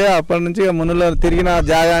 మునుల నుంటే అప్పటి నుంచి మునుల తిరిగిన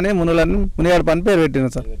జాగాని మునిగడప అని పేరు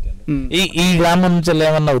పెట్టిన సార్. ఈ గ్రామం నుంచి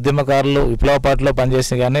ఏమన్నా ఉద్యమకారులు విప్లవ పార్టీలో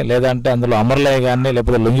పనిచేసి కానీ లేదంటే అందులో అమరులయ్య కానీ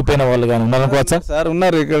లేకపోతే లొంగిపోయిన వాళ్ళు కానీ ఉన్నారనుకోవచ్చా? సార్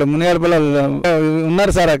ఉన్నారు, ఇక్కడ మునిగడపలో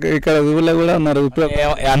ఉన్నారు సార్, ఇక్కడ ఊళ్ళో కూడా ఉన్నారు.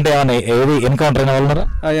 అంటే ఏమన్నా ఏది ఎన్కౌంటర్ అయిన వాళ్ళు ఉన్నారా?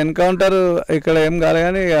 ఎన్కౌంటర్ ఇక్కడ ఏం కాలే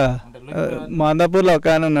కానీ ఇక మాదాపూర్లో ఒక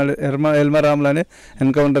ఆయన ఉన్నాడు, ఎల్మరాములు అని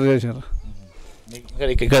ఎన్కౌంటర్ చేశారు.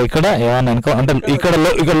 ఇక్కడ ఏమన్నా అంటే ఇక్కడ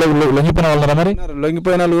లొంగిపోయిన వాళ్ళు మరి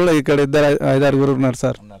లొంగిపోయిన వాళ్ళు కూడా ఇక్కడ 5-6 ఉన్నారు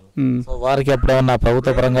సార్. వారికి ఎప్పుడైనా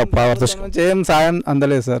ప్రభుత్వ పరంగా ఏం సాయం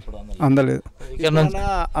అందలేదు సార్, అందలేదు.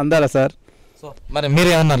 అందాలా సార్? మరి మీరు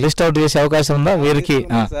ఏమన్నా లిస్ట్ అవుట్ చేసే అవకాశం ఉందా వీరికి?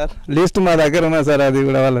 సార్ లిస్ట్ మా దగ్గర ఉన్నా సార్, అది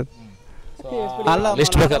కూడా వాళ్ళది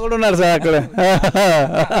లిస్ట్ కూడా ఉన్నారు సార్ అక్కడ.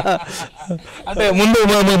 అంటే ముందు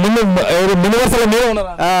వరుసలో మీరు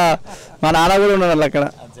మా నాన్న కూడా ఉన్నారు అక్కడ.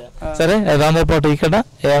 సరే, దాంతోపాటు ఇక్కడ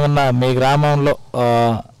ఏమన్నా మీ గ్రామంలో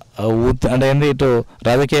అంటే ఏంది ఇటు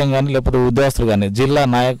రాజకీయం కానీ లేకపోతే ఉద్యోగస్తులు కానీ జిల్లా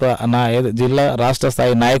జిల్లా రాష్ట్ర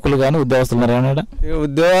స్థాయి నాయకులు కానీ ఉద్యోగస్తులు ఉన్నారు ఏమన్నా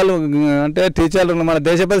ఉద్యోగాలు అంటే టీచర్లు మన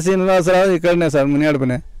దేశపతి శ్రీనివాసరావు ఇక్కడనే సార్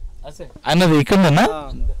మునిగడపనే అన్నది ఇక్కడనేనా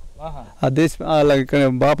ఆ దేశ వాళ్ళ ఇక్కడ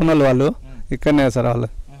బాపనోళ్ళు వాళ్ళు ఇక్కడనే సార్ వాళ్ళు.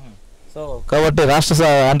 సో కాబట్టి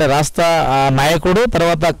అంటే రాష్ట్ర నాయకుడు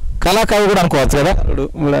తర్వాత కళాకారుడు కూడా అనుకోవచ్చు కదా.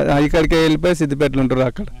 ఇక్కడికి వెళ్ళిపోయి సిద్దిపేటలు ఉంటారు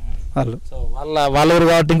అక్కడ వాళ్ళు. సో వాళ్ళ ఊరు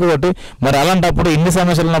కాబట్టి ఇంకొకటి మరి అలాంటప్పుడు ఇన్ని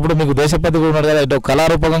సమస్యలు ఉన్నప్పుడు మీకు దేశపతి కూడా ఉన్నారు కదా, ఇటు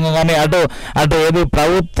కళారూపకంగా కానీ అటు ఏది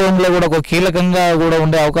ప్రభుత్వంలో కూడా ఒక కీలకంగా కూడా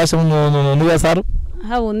ఉండే అవకాశం ఉంది కదా సార్.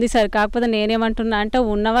 ఉంది సార్, కాకపోతే నేనేమంటున్నా అంటే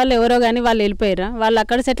ఉన్న వాళ్ళు ఎవరో కానీ వాళ్ళు వెళ్ళిపోయారా, వాళ్ళు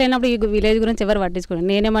అక్కడ సెటిల్ అయినప్పుడు ఈ విలేజ్ గురించి ఎవరు పట్టించుకోండి.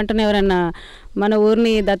 నేనేమంటున్నా ఎవరన్నా మన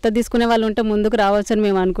ఊరిని దత్త తీసుకునే వాళ్ళు ఉంటే ముందుకు రావచ్చని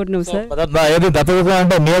మేము అనుకుంటున్నాం సార్. ఏది దత్త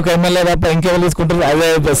అంటే మీ యొక్క ఎమ్మెల్యే తప్ప ఇంకెవరు తీసుకుంటారు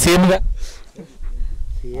అదే సీఎంగా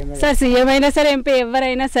సార్. సీఎం అయినా సరే ఎంపీ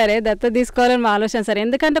ఎవరైనా సరే దత్త తీసుకోవాలని మా ఆలోచన సార్.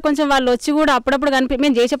 ఎందుకంటే కొంచెం వాళ్ళు వచ్చి కూడా అప్పుడప్పుడు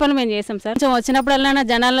మేము చేసే పనులు మేము చేసాం సార్. కొంచెం వచ్చినప్పుడల్లా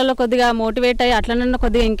జనాలలో కొద్దిగా మోటివేట్ అయ్యి అట్లనన్నా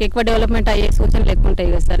కొద్దిగా ఇంకెక్కువ డెవలప్మెంట్ అయ్యే సూచనలు ఎక్కువ ఉంటాయి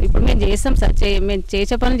కదా సార్. ఇప్పుడు మేము చేస్తాం సార్, మేము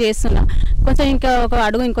చేసే పనులు చేస్తున్నాం, కొంచెం ఇంకా ఒక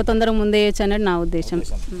అడుగు ఇంకో తొందరగా ముందే వేయచ్చు అనేది నా ఉద్దేశం.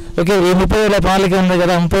 ఓకే, ఈ 30,000 ప్రణాళిక ఉంది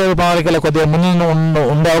కదా, 30,000 ప్రణాళికలో కొద్దిగా ముందు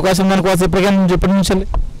ఉండే అవకాశం దానికోసం ఇప్పటి నుంచి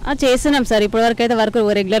చేస్తున్నాం సార్. ఇప్పటివరకు అయితే వర్క్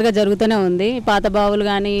రెగ్యులర్గా జరుగుతూనే ఉంది. పాత బావులు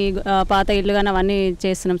కానీ పాత ఇళ్ళు కానీ అవన్నీ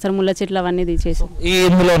చేస్తున్నాం సార్. ముళ్ళ చెట్లు అవన్నీ చేసాం. ఈ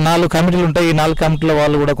ఇందులో 4 కమిటీలు ఉంటాయి. ఈ 4 కమిటీల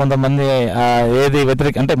వాళ్ళు కూడా కొంతమంది ఏది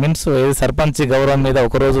వ్యతిరేక అంటే మీన్స్ ఏది సర్పంచ్ గౌరవం మీద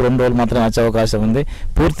 1 రోజు 2 రోజులు మాత్రమే వచ్చే అవకాశం ఉంది.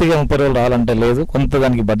 పూర్తిగా 30 రోజులు రావాలంటే లేదు, కొంత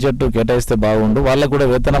దానికి బడ్జెట్ కేటాయిస్తే బాగుండు, వాళ్ళకు కూడా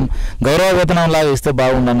గౌరవ వేతనం లాగా ఇస్తే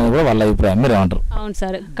బాగుండు అనేది కూడా వాళ్ళ అభిప్రాయం. మీరు ఏమంటారు? అవును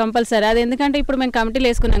సార్, కంపల్సరీ. అది ఎందుకంటే ఇప్పుడు మేము కమిటీలు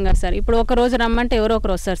వేసుకున్నాం కదా సార్. ఇప్పుడు ఒక రోజు రమ్మంటే ఎవరో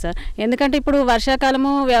ఒకరు వస్తారు సార్. ఎందుకంటే ఇప్పుడు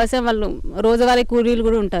వర్షాకాలము వ్యవసాయం వాళ్ళు రోజువారీ కూలీలు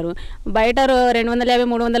కూడా ఉంటారు. బయట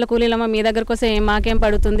 250-300 కూలీలమ్మ మీ దగ్గరకు వస్తే మాకేం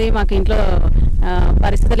పడుతుంది, మాకు ఇంట్లో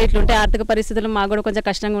పరిస్థితులు ఇట్లుంటాయి, ఆర్థిక పరిస్థితులు మాకు కూడా కొంచెం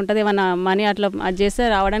కష్టంగా ఉంటుంది, ఏమన్నా మనీ అట్లా అది చేస్తే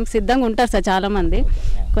రావడానికి సిద్ధంగా ఉంటారు సార్ చాలామంది.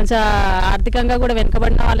 కొంచెం ఆర్థికంగా కూడా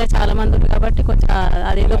వెనుకబడిన వాళ్ళే చాలామంది ఉన్నారు కాబట్టి కొంచెం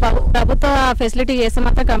అదేదో ప్రభుత్వ ఫెసిలిటీ చేస్తే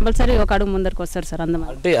మాత్రం కంపల్సరీ ఒక అడుగు ముందరికి వస్తారు సార్.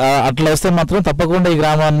 అంటే అట్లా వస్తే మాత్రం తప్పకుండా ఈ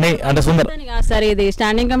గ్రామాన్ని అంటే సార్ ఇది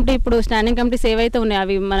స్టాండింగ్ కమిటీ, ఇప్పుడు స్టాండింగ్ కమిటీస్ ఏవైతే ఉన్నాయో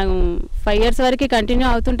అవి మనం 5 years వరకు కంటిన్యూ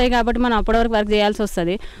అవుతుంటాయి కాబట్టి మనం అప్పటి వరకు వర్క్ చేయాల్సి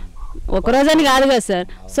వస్తుంది. ఒకరోజని కాదు కదా సార్.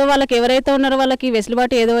 సో వాళ్ళకి ఎవరైతే ఉన్నారో వాళ్ళకి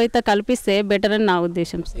వెసులుబాటు ఏదో అయితే కల్పిస్తే బెటర్ అని నా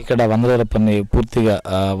ఉద్దేశం. ఇక్కడ 100 రోజుల పని పూర్తిగా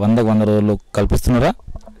 100 రోజులు కల్పిస్తున్నారా?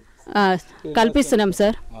 కల్పిస్తున్నాం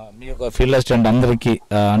సార్. మీ యొక్క ఫీల్డ్ అసిస్టెంట్ అందరికీ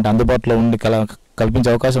అంటే అందుబాటులో ఉండి కల్పించే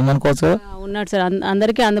అవకాశం ఉందనుకోవచ్చు కదా? ఉన్నాడు సార్,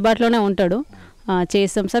 అందరికీ అందుబాటులోనే ఉంటాడు,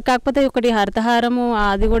 చేస్తాం సార్. కాకపోతే ఒకటి హరితహారము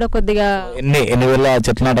అది కూడా కొద్దిగా ఎన్ని వేల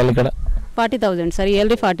చెట్లు నాటాలి ఇక్కడ? 40,000 సార్,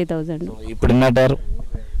 ఇయర్లీ 40,000. ఇప్పుడు నాటారు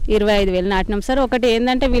 25,000 నాటినాం సార్. ఒకటి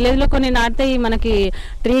ఏంటంటే విలేజ్లో కొన్ని నాటితే మనకి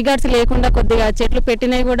ట్రీ గార్డ్స్ లేకుండా కొద్దిగా చెట్లు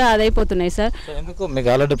పెట్టినవి కూడా అదైపోతున్నాయి సార్. ఎందుకు మీకు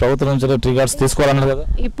ఆల్రెడీ ప్రభుత్వం నుంచి ట్రీ గార్డ్స్ తీసుకోవాలన్నారు కదా?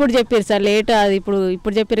 ఇప్పుడు చెప్పారు సార్, లేట్ అది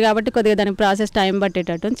ఇప్పుడు చెప్పారు కాబట్టి కొద్దిగా దాని ప్రాసెస్ టైం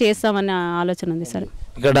పట్టేటట్టు చేస్తామనే ఆలోచన ఉంది సార్.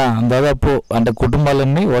 ఇక్కడ దాదాపు అంటే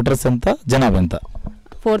కుటుంబాలన్నీ ఓటర్స్ ఎంత, జనాభా ఎంత?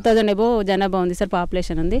 4,000 ఎబో జనాభా ఉంది సార్,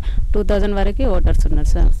 పాపులేషన్ ఉంది. 2,000 వరకు ఓటర్స్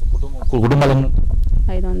ఉన్నారు సార్. కుటుంబాలు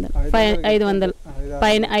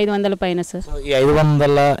 500 పైన సార్. ఈ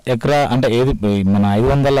 500 ఎకరా అంటే ఏది మన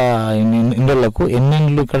 500 ఇండ్లకు ఎన్ని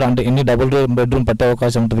ఇండ్లు ఇక్కడ అంటే ఎన్ని డబుల్ బెడ్రూమ్ పట్టే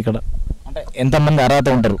అవకాశం ఉంటుంది ఇక్కడ? అంటే ఎంతమంది అర్హత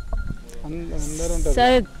ఉంటారు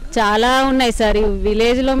సార్? చాలా ఉన్నాయి సార్ ఈ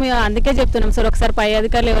విలేజ్లో. మేము అందుకే చెప్తున్నాం సార్, ఒకసారి పై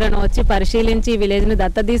అధికారులు ఎవరైనా వచ్చి పరిశీలించి విలేజ్ని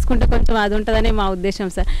దత్త తీసుకుంటే కొంచెం అది ఉంటుందని మా ఉద్దేశం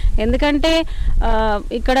సార్. ఎందుకంటే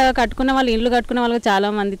ఇక్కడ కట్టుకున్న వాళ్ళు ఇండ్లు కట్టుకున్న వాళ్ళకి చాలా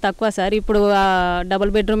మంది తక్కువ సార్. ఇప్పుడు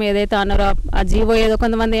డబుల్ బెడ్రూమ్ ఏదైతే అన్నారో ఆ జీవో ఏదో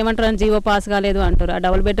కొంతమంది ఏమంటారు జీవో పాస్ కాలేదు అంటారు. ఆ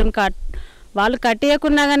డబుల్ బెడ్రూమ్ వాళ్ళు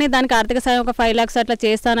కట్టేయకున్నా కానీ దానికి ఆర్థిక సాయం ఒక 5 lakhs అట్లా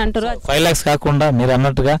చేస్తానంటారు. 5 lakhs కాకుండా మీరు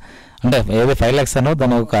అన్నట్టుగా అంటే ఏదో 5 lakhs అనో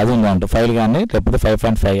దాని ఒక అది ఉంది అంటారు 5 కానీ లేకపోతే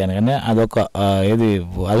 5.5 కానీ అదొక ఏది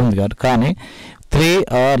అది ఉంది కాబట్టి కానీ 3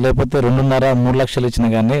 లేకపోతే 2.5-3 లక్షలు ఇచ్చినా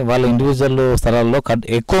కానీ వాళ్ళ ఇండివిజువల్ స్థలాల్లో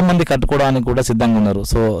ఎక్కువ మంది కట్టుకోవడానికి కూడా సిద్ధంగా ఉన్నారు.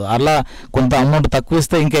 సో అలా కొంత అమౌంట్ తక్కువ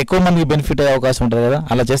ఇస్తే ఇంకా ఎక్కువ మందికి బెనిఫిట్ అయ్యే అవకాశం ఉంటుంది కదా,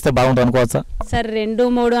 అలా చేస్తే బాగుంటుంది అనుకోవచ్చా సార్?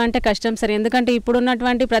 2-3 అంటే కష్టం సార్, ఎందుకంటే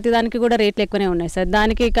ఇప్పుడున్నటువంటి ప్రతిదానికి కూడా రేట్లు ఎక్కువనే ఉన్నాయి సార్.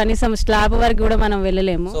 దానికి కనీసం స్లాబ్ వరకు కూడా మనం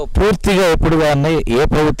వెళ్ళలేము. సో పూర్తిగా ఎప్పుడు కానీ ఏ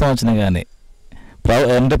ప్రభుత్వం వచ్చినా కానీ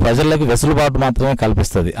అంటే ప్రజలకు వెసులుబాటు మాత్రమే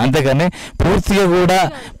కల్పిస్తుంది, అంతేగాని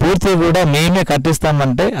పూర్తిగా కూడా మేమే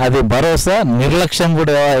కట్టిస్తామంటే అది భరోసా నిర్లక్ష్యం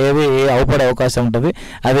కూడా ఏది అవపడే అవకాశం ఉంటుంది.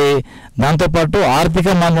 అది దాంతోపాటు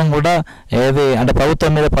ఆర్థిక మాంద్యం కూడా ఏది అంటే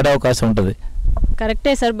ప్రభుత్వం మీద పడే అవకాశం ఉంటుంది.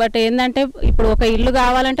 కరెక్టే సార్, బట్ ఏంటంటే ఇప్పుడు ఒక ఇల్లు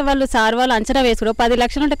కావాలంటే వాళ్ళు అంచనా వేసుకోవడం 10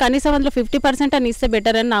 లక్షలు ఉంటే కనీసం అందులో 50% అని ఇస్తే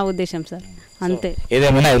బెటర్ అని నా ఉద్దేశం సార్. అంతే,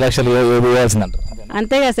 ఏదేమైనా 5 లక్షలు ఇవ్వాల్సిందంట.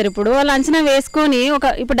 అంతే కదా సార్. ఇప్పుడు వాళ్ళు అంచనా వేసుకొని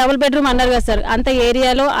ఇప్పుడు డబుల్ బెడ్రూమ్ అన్నారు కదా సార్, అంత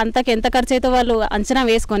ఏరియాలో అంతకు ఎంత ఖర్చు అయితే వాళ్ళు అంచనా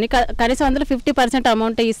వేసుకొని కనీసం అందులో 50%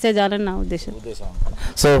 అమౌంట్ ఇస్తే చాలని నా ఉద్దేశం.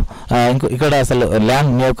 సో ఇక్కడ అసలు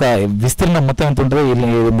ల్యాండ్ మీ యొక్క విస్తీర్ణం మొత్తం ఎంత ఉంటుంది?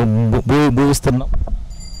 భూ విస్తీర్ణం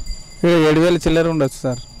 7,000 చిల్లర ఉండొచ్చు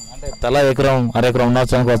సార్. అంటే తలా ఎకరం అరెకరం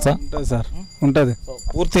ఉండొచ్చు అనుకోవచ్చా? ఉంటుంది సార్, ఉంటుంది.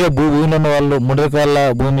 పూర్తిగా భూమి ఉన్న వాళ్ళు 3 ఎకరాల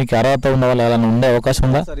భూమికి అర్హత ఉన్న వాళ్ళు ఏమైనా ఉండే అవకాశం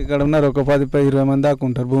ఉందా సార్? ఇక్కడ ఉన్నారు ఒక 10-20 మంది దాకా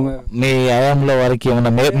ఉంటారు భూమి. మీ హయాంలో వారికి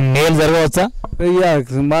ఏమైనా మేలు జరగవచ్చా?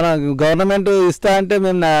 మన గవర్నమెంట్ ఇస్తా అంటే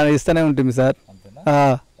మేము ఇస్తూనే ఉంటుంది సార్.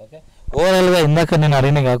 ఓవరాల్గా ఇందాక నేను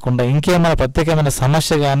అడిగిన కాకుండా ఇంకేమైనా ప్రత్యేకమైన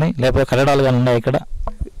సమస్య కానీ లేకపోతే కట్టడాలు కానీ ఉన్నాయి ఇక్కడ?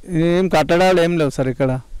 ఏం కట్టడాలు ఏం లేవు సార్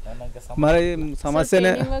ఇక్కడ. మరి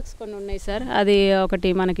సమస్యనే వర్క్స్ కొన్ని ఉన్నాయి సార్. అది ఒకటి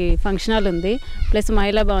మనకి ఫంక్షన్ హాల్ ఉంది, ప్లస్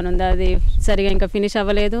మహిళా భవన్ ఉంది. అది సరిగా ఇంకా ఫినిష్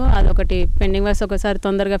అవ్వలేదు. అది ఒకటి పెండింగ్ వర్క్స్ ఒకసారి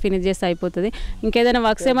తొందరగా ఫినిష్ చేస్తే అయిపోతుంది. ఇంకేదైనా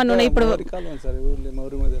వర్క్స్ ఏమైనా ఉన్నాయి ఇప్పుడు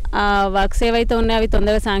వర్క్స్ ఏవైతే ఉన్నాయో అవి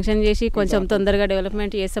తొందరగా శాంక్షన్ చేసి కొంచెం తొందరగా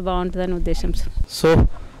డెవలప్మెంట్ చేస్తే బాగుంటుందని ఉద్దేశం సార్. సో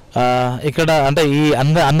ఇక్కడ అంటే ఈ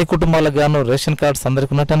అన్ని కుటుంబాలకు గాను రేషన్ కార్డ్స్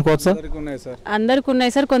అందరికి ఉన్నట్టు అనుకోవచ్చు? అందరికి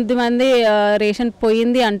ఉన్నాయి సార్. కొంతమంది రేషన్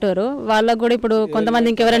పోయింది అంటారు, వాళ్ళకు కూడా ఇప్పుడు కొంతమంది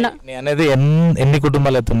ఇంకెవరైనా అనేది ఎన్ని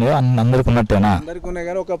కుటుంబాలు అవుతున్నాయో అందరికి ఉన్నట్టేనా?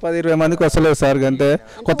 ఒక 10-20 మందికి వస్తలేదు సార్. అంతే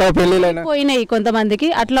కొత్తగా పెళ్లిళ్ళైనా పోయినాయి కొంతమందికి,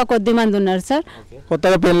 అట్లా కొద్ది మంది ఉన్నారు సార్.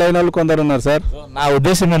 కొత్తగా పెళ్ళైన వాళ్ళు కొందరు ఉన్నారు సార్. నా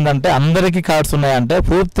ఉద్దేశం ఏంటంటే అందరికి కార్డ్స్ ఉన్నాయంటే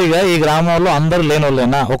పూర్తిగా ఈ గ్రామంలో అందరూ లేని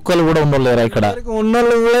వాళ్ళేనా? ఒక్కరు కూడా ఉండలేరా ఇక్కడ?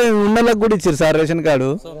 ఉన్నోళ్ళకి కూడా ఇచ్చారు సార్ రేషన్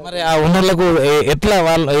కార్డు. మరి ఆ ఉన్నోళ్ళకు ఎట్లా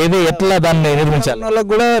వాళ్ళు ఎట్లా దాన్ని నిర్మించాలి? వాళ్ళకి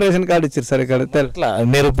కూడా రేషన్ కార్డు ఇచ్చారు సార్ ఇక్కడ.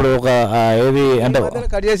 మీరు ఇప్పుడు ఒక ఏది అంటే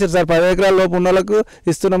కట్ చేశారు సార్, 10 ఎకరాల లోపు ఉన్న వాళ్ళకు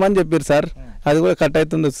ఇస్తున్నామని చెప్పారు సార్. అది కూడా కట్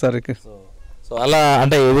అవుతుంది సార్. సో అలా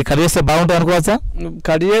అంటే ఇది కట్ చేస్తే బాగుంటుంది అనుకోవచ్చా?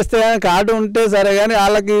 కట్ చేస్తే కార్డు ఉంటే సరే, కానీ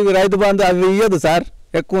వాళ్ళకి రైతు బంధు అవి ఇవ్వదు సార్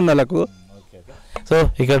ఎక్కువ ఉన్న వాళ్ళకు. సో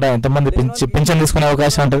ఇక్కడ ఎంతమంది పింఛన్ తీసుకునే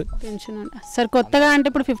అవకాశం ఉంటుంది? పెన్షన్ సార్ కొత్తగా అంటే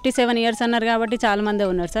ఇప్పుడు 57 ఇయర్స్ అన్నారు కాబట్టి చాలా మంది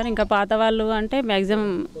ఉన్నారు సార్. ఇంకా పాత వాళ్ళు అంటే మ్యాక్సిమం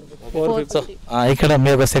ఇక్కడ మీ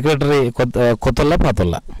యొక్క సెక్రటరీ కొత్తల్లా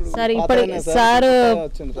పాతల్లా సార్? ఇప్పుడు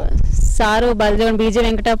సారు బీజే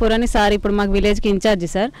వెంకటాపూర్ అని సార్ ఇప్పుడు మాకు విలేజ్కి ఇన్ఛార్జి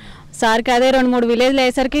సార్. సార్కి అదే 2-3 విలేజ్లు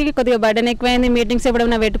అయ్యేసరికి కొద్దిగా బర్డెన్ ఎక్కువైంది. మీటింగ్స్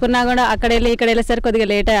ఎప్పుడైనా పెట్టుకున్నా కూడా అక్కడ వెళ్ళి ఇక్కడ వెళ్ళేసరికి కొద్దిగా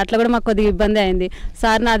లేట్ అయ్యి అట్లా కూడా మాకు కొద్దిగా ఇబ్బంది అయింది.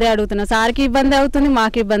 సార్ని అదే అడుగుతున్నాం. సార్కి ఇబ్బంది అవుతుంది,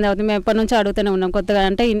 మాకు ఇబ్బంది అవుతుంది. మేము ఎప్పటి నుంచి అడుగుతూనే ఉన్నాం. కొత్తగా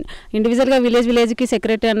అంటే ఇండివిజువల్గా విలేజ్కి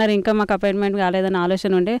సెక్రటరీ అన్నారు, ఇంకా మాకు అపాయింట్మెంట్ కాలేదని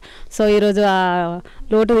ఆలోచన ఉండే. సో ఈరోజు ఆ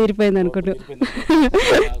లోటు తీరిపోయింది అనుకుంటూ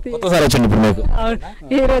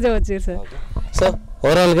ఈరోజు వచ్చారు సార్. సో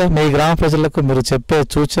ఓవరాల్గా మీ గ్రామ ప్రజలకు మీరు చెప్పే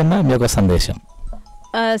సూచన, మీ యొక్క సందేశం?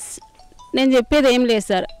 నేను చెప్పేది ఏం లేదు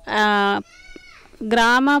సార్.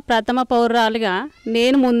 గ్రామ ప్రథమ పౌరాలుగా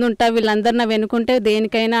నేను ముందుంటా, వీళ్ళందరినీ వెనుకుంటే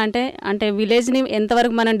దేనికైనా అంటే విలేజ్ని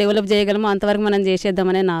ఎంతవరకు మనం డెవలప్ చేయగలమో అంతవరకు మనం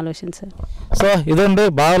చేసేద్దామనే నా ఆలోచన సార్. సో ఇదండి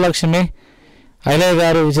భాగలక్ష్మి ఐలయ్య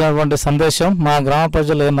గారు ఇచ్చినటువంటి సందేశం. మా గ్రామ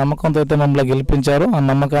ప్రజలు ఏ నమ్మకంతో అయితే మమ్మల్ని గెలిపించారో ఆ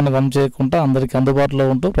నమ్మకాన్ని వమ్ము చేయకుండా అందరికీ అందుబాటులో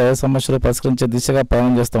ఉంటూ ప్రజా సమస్యలు పరిష్కరించే దిశగా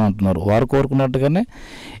ప్రయాణం చేస్తామంటున్నారు. వారు కోరుకున్నట్టుగానే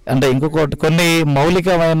అంటే ఇంకొకటి కొన్ని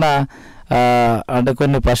మౌలికమైన అంటే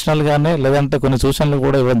కొన్ని ప్రశ్నలు కానీ లేదంటే కొన్ని సూచనలు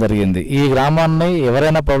కూడా ఇవ్వడం జరిగింది. ఈ గ్రామాన్ని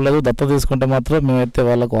ఎవరైనా పర్లేదు దత్త తీసుకుంటే మాత్రం మేమైతే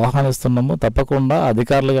వాళ్ళకు ఆహ్వానిస్తున్నాము. తప్పకుండా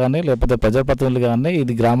అధికారులు కానీ లేకపోతే ప్రజాప్రతినిధులు కానీ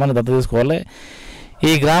ఇది గ్రామాన్ని దత్త తీసుకోవాలి.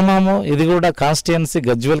 ఈ గ్రామము ఇది కూడా కాన్స్టిట్యుయెన్సీ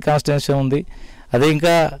గజ్వేల్ కాన్స్టిట్యుయెన్సీ ఉంది. అది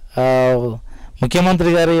ఇంకా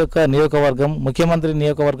ముఖ్యమంత్రి గారి యొక్క నియోజకవర్గం. ముఖ్యమంత్రి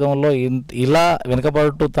నియోజకవర్గంలో ఇలా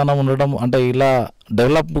వెనుకబడుతనం ఉండడం అంటే ఇలా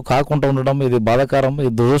డెవలప్ కాకుండా ఉండడం ఇది బాధాకరం,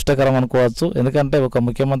 ఇది దురదృష్టకరం అనుకోవచ్చు. ఎందుకంటే ఒక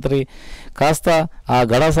ముఖ్యమంత్రి కాస్త ఆ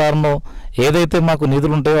గడసార్ను ఏదైతే మాకు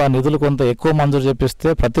నిధులు ఉంటాయో ఆ నిధులు కొంత ఎక్కువ మంజూరు చేపిస్తే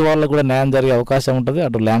ప్రతి వాళ్ళకు కూడా న్యాయం జరిగే అవకాశం ఉంటుంది.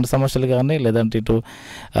 అటు ల్యాండ్ సమస్యలు కానీ లేదంటే ఇటు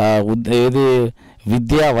ఏది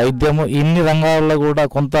విద్య వైద్యము ఇన్ని రంగాల్లో కూడా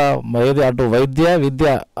కొంత ఏది అటు వైద్య విద్య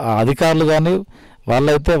అధికారులు కానీ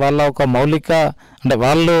వాళ్ళైతే వాళ్ళ ఒక మౌలిక అంటే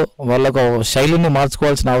వాళ్ళ ఒక శైలిని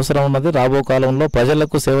మార్చుకోవాల్సిన అవసరం ఉన్నది. రాబో కాలంలో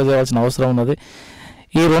ప్రజలకు సేవ చేయాల్సిన అవసరం ఉన్నది.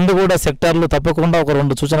 ఈ 2 కూడా సెక్టార్లు తప్పకుండా ఒక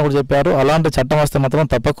 2 సూచనలు కూడా చెప్పారు. అలాంటి చట్టం వస్తే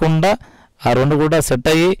మాత్రం తప్పకుండా ఆ 2 కూడా సెట్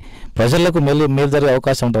అయ్యి ప్రజలకు మేలు జరిగే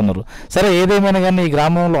అవకాశం ఉంటున్నారు. సరే ఏదేమైనా కానీ ఈ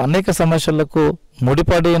గ్రామంలో అనేక సమస్యలకు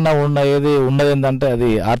ముడిపడిన ఉన్నది ఏంటంటే అది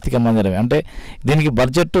ఆర్థిక మంజరమే. అంటే దీనికి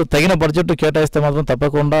తగిన బడ్జెట్ కేటాయిస్తే మాత్రం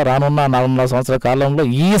తప్పకుండా రానున్న 4.5 సంవత్సరాల కాలంలో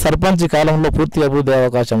ఈ సర్పంచ్ కాలంలో పూర్తి అభివృద్ధి అయ్యే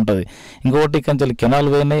అవకాశం ఉంటుంది. ఇంకొకటి కంచెలు కెనాలు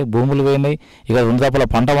పోయినాయి, భూములు పోయినాయి, ఇక్కడ 2 దఫల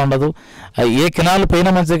పంట పండదు. ఏ కెనాలు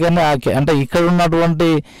పోయినా మంచిగానే అంటే ఇక్కడ ఉన్నటువంటి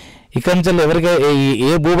ఇక్కడి నుంచి ఎవరికైతే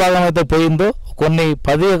ఏ భూభాగం అయితే పోయిందో కొన్ని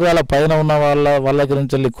 10 ఎకరాల పైన ఉన్న వాళ్ళ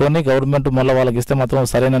గురించి వెళ్ళి కొన్ని గవర్నమెంట్ మళ్ళీ వాళ్ళకి ఇస్తే మాత్రం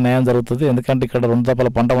సరైన న్యాయం జరుగుతుంది. ఎందుకంటే ఇక్కడ 2 తప్పల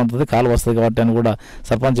పంట ఉంటుంది, కాలు వస్తుంది కాబట్టి అని కూడా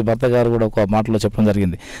సర్పంచ్ భర్త గారు కూడా ఒక మాటలో చెప్పడం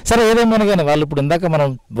జరిగింది. సరే ఏదేమైనా కానీ వాళ్ళు ఇప్పుడు ఇందాక మనం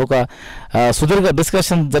ఒక సుదీర్ఘ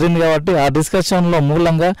డిస్కషన్ జరిగింది కాబట్టి ఆ డిస్కషన్లో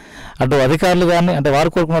మూలంగా అటు అధికారులు కానీ అంటే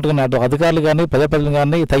వారు కోరుకున్నట్టుగానే అటు అధికారులు కానీ ప్రజాప్రతినిధులు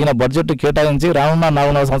కానీ తగిన బడ్జెట్ కేటాయించి రానున్న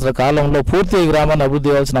 4 సంవత్సరాల కాలంలో పూర్తి ఈ గ్రామాన్ని అభివృద్ధి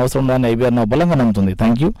చేయాల్సిన అవసరం ఉందని IBR NOW బలంగా నమ్ముతుంది.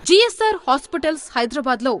 Thank you. GSR hospitals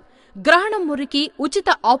Hyderabad లో గ్రహణం మురికి ఉచిత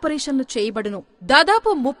ఆపరేషన్లు చేయబడును. దాదాపు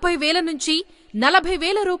 30,000 నుంచి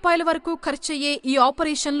 40,000 రూపాయల వరకు ఖర్చయ్యే ఈ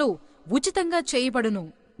ఆపరేషన్లు ఉచితంగా చేయబడును.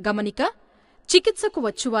 గమనిక, చికిత్సకు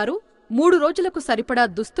వచ్చువారు 3 రోజులకు సరిపడా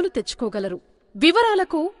దుస్తులు తెచ్చుకోగలరు.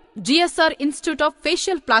 వివరాలకు GSR institute of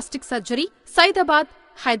facial plastic surgery, Saidabad,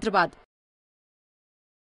 Hyderabad.